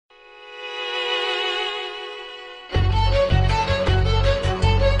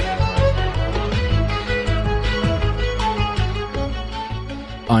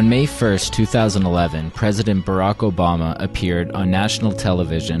On May 1st, 2011, President Barack Obama appeared on national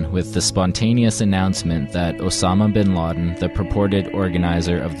television with the spontaneous announcement that Osama Bin Laden, the purported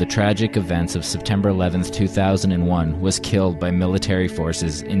organizer of the tragic events of September 11th, 2001, was killed by military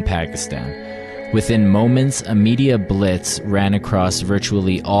forces in Pakistan. Within moments, a media blitz ran across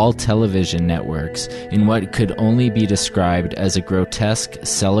virtually all television networks in what could only be described as a grotesque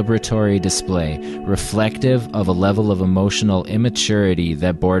celebratory display, reflective of a level of emotional immaturity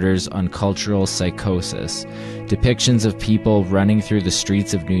that borders on cultural psychosis. Depictions of people running through the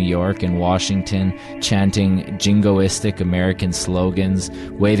streets of New York and Washington, chanting jingoistic American slogans,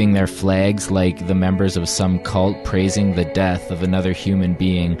 waving their flags like the members of some cult praising the death of another human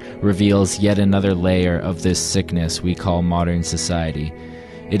being, reveals yet another layer of this sickness we call modern society.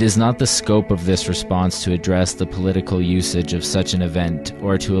 It is not the scope of this response to address the political usage of such an event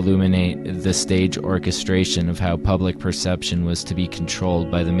or to illuminate the stage orchestration of how public perception was to be controlled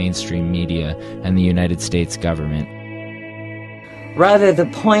by the mainstream media and the United States government. Rather, the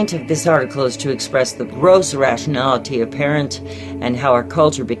point of this article is to express the gross irrationality apparent and how our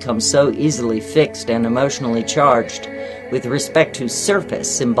culture becomes so easily fixed and emotionally charged with respect to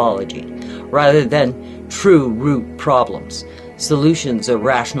surface symbology, rather than true root problems, solutions or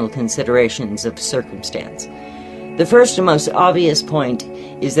rational considerations of circumstance. The first and most obvious point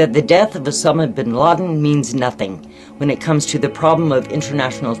is that the death of Osama Bin Laden means nothing when it comes to the problem of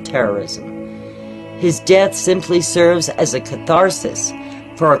international terrorism. His death simply serves as a catharsis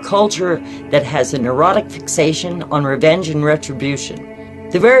for a culture that has a neurotic fixation on revenge and retribution.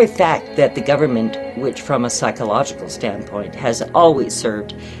 The very fact that the government, which from a psychological standpoint has always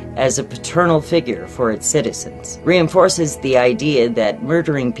served as a paternal figure for its citizens, reinforces the idea that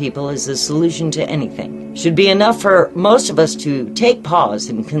murdering people is a solution to anything, should be enough for most of us to take pause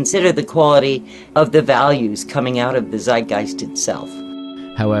and consider the quality of the values coming out of the zeitgeist itself.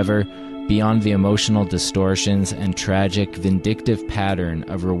 However, beyond the emotional distortions and tragic, vindictive pattern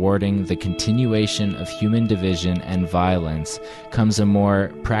of rewarding the continuation of human division and violence comes a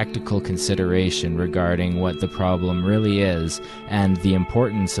more practical consideration regarding what the problem really is and the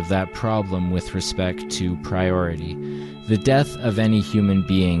importance of that problem with respect to priority. The death of any human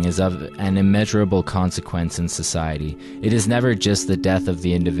being is of an immeasurable consequence in society. It is never just the death of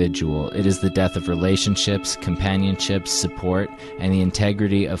the individual. It is the death of relationships, companionships, support, and the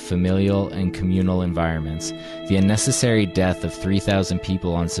integrity of familial and communal environments. The unnecessary death of 3,000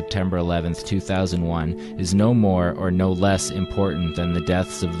 people on September 11th, 2001 is no more or no less important than the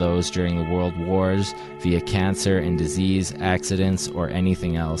deaths of those during the world wars, via cancer and disease, accidents, or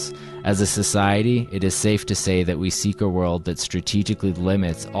anything else. As a society, it is safe to say that we seek a world that strategically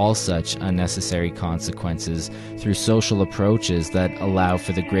limits all such unnecessary consequences through social approaches that allow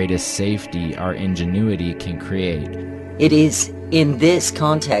for the greatest safety our ingenuity can create. It is in this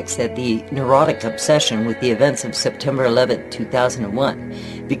context that the neurotic obsession with the events of September 11,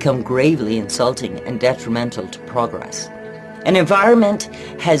 2001 become gravely insulting and detrimental to progress. An environment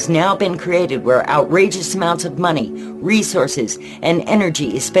has now been created where outrageous amounts of money, resources, and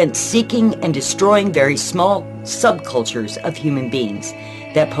energy is spent seeking and destroying very small subcultures of human beings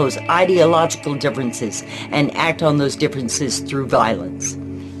that pose ideological differences and act on those differences through violence.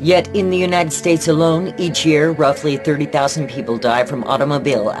 Yet in the United States alone, each year, roughly 30,000 people die from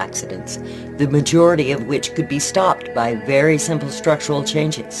automobile accidents, the majority of which could be stopped by very simple structural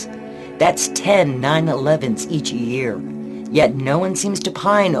changes. That's 10 9/11s each year. Yet no one seems to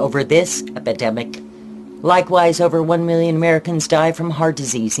pine over this epidemic. Likewise, over 1 million Americans die from heart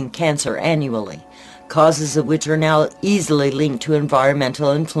disease and cancer annually, causes of which are now easily linked to environmental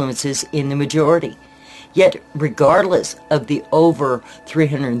influences in the majority. Yet, regardless of the over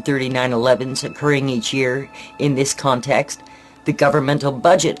 330 9/11s occurring each year in this context, the governmental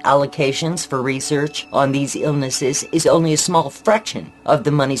budget allocations for research on these illnesses is only a small fraction of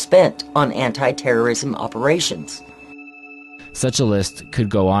the money spent on anti-terrorism operations. Such a list could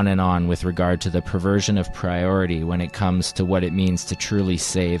go on with regard to the perversion of priority when it comes to what it means to truly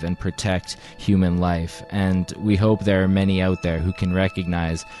save and protect human life, and we hope there are many out there who can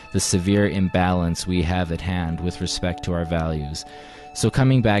recognize the severe imbalance we have at hand with respect to our values. So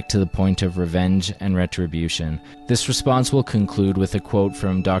coming back to the point of revenge and retribution, this response will conclude with a quote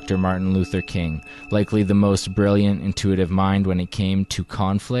from Dr. Martin Luther King, likely the most brilliant, intuitive mind when it came to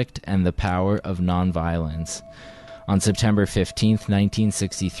conflict and the power of nonviolence. On September 15,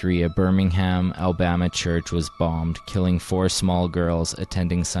 1963, a Birmingham, Alabama church was bombed, killing 4 small girls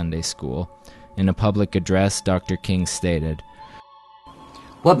attending Sunday school. In a public address, Dr. King stated,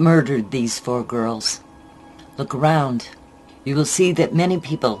 "What murdered these 4 girls? Look around. You will see that many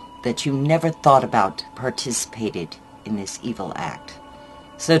people that you never thought about participated in this evil act.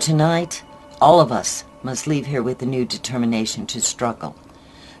 So tonight, all of us must leave here with a new determination to struggle.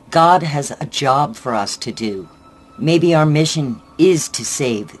 God has a job for us to do. Maybe our mission is to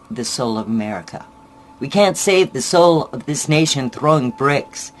save the soul of America. We can't save the soul of this nation throwing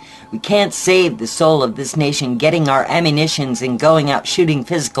bricks. We can't save the soul of this nation getting our ammunitions and going out shooting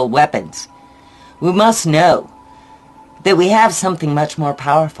physical weapons. We must know that we have something much more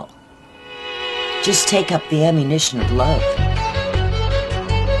powerful. Just take up the ammunition of love.